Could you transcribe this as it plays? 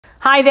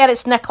Hi there,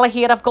 it's Nicola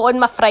here. I've got on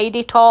my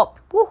Friday top.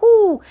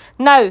 Woohoo!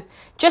 Now,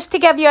 just to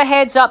give you a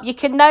heads up, you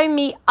can now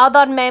meet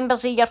other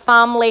members of your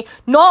family.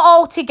 Not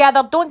all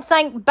together. Don't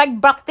think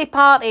big birthday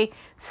party.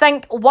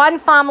 Think one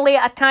family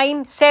at a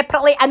time,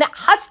 separately, and it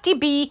has to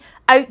be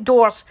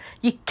outdoors.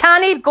 You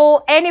can't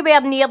go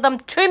anywhere near them,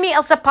 2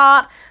 metres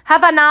apart,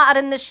 have a natter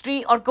in the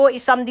street or go to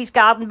somebody's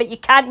garden, but you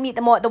can't meet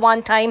them all at the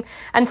one time.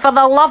 And for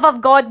the love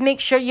of God, make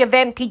sure you've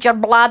emptied your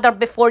bladder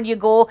before you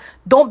go.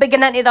 Don't be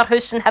going into their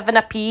house and having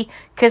a pee,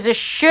 because as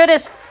sure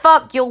as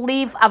fuck you'll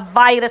leave a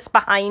virus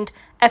behind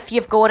if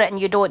you've got it and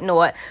you don't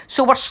know it.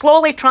 So we're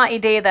slowly trying to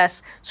do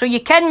this. So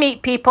you can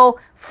meet people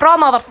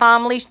from other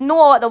families, not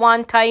all at the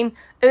one time,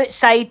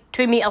 outside,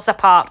 2 metres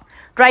apart.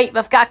 Right,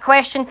 we've got a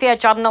question for a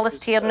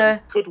journalist here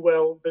now. Could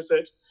well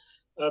visit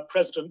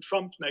President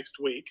Trump next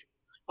week.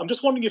 I'm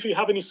just wondering if you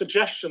have any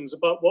suggestions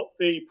about what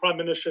the Prime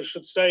Minister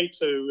should say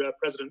to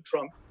President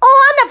Trump.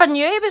 Oh, I never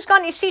knew he was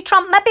going to see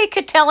Trump. Maybe you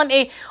could tell him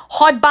to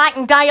hold back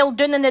and dial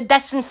down in the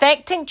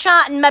disinfectant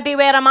chat and maybe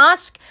wear a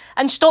mask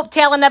and stop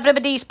telling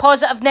everybody he's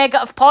positive,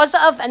 negative,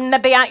 positive, and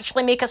maybe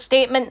actually make a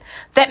statement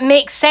that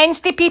makes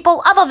sense to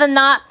people. Other than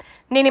that,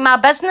 none of my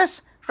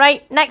business.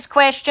 Right, next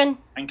question.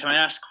 And can I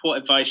ask what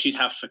advice you'd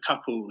have for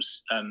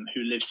couples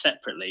who live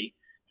separately,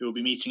 who will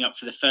be meeting up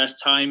for the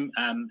first time?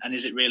 And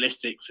is it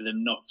realistic for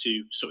them not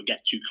to sort of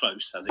get too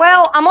close?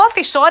 Well, I'm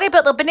awfully sorry,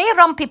 but there'll be no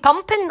rumpy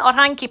pumping or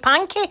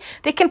hanky-panky.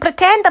 They can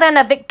pretend they're in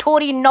a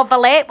Victorian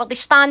novelette where they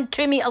stand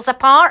 2 metres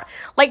apart,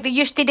 like they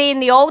used to do in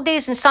the old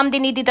days, and somebody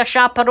needed a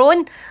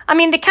chaperone. I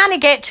mean, they can't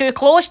get too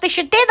close. They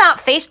should do that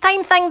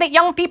FaceTime thing that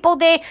young people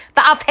do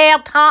that I've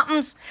heard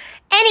happens.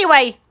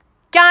 Anyway,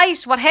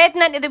 guys, we're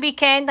heading into the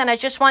weekend and I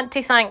just want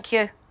to thank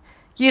you.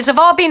 Yous have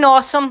all been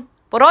awesome.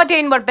 We're all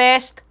doing our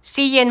best.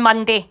 See you on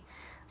Monday.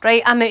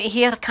 Right, I'm out of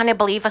here. I can't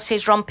believe I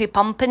says rumpy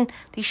pumping.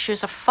 These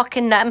shoes are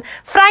fucking knitting.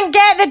 Frank,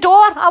 get the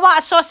door. I want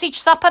a sausage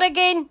supper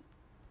again.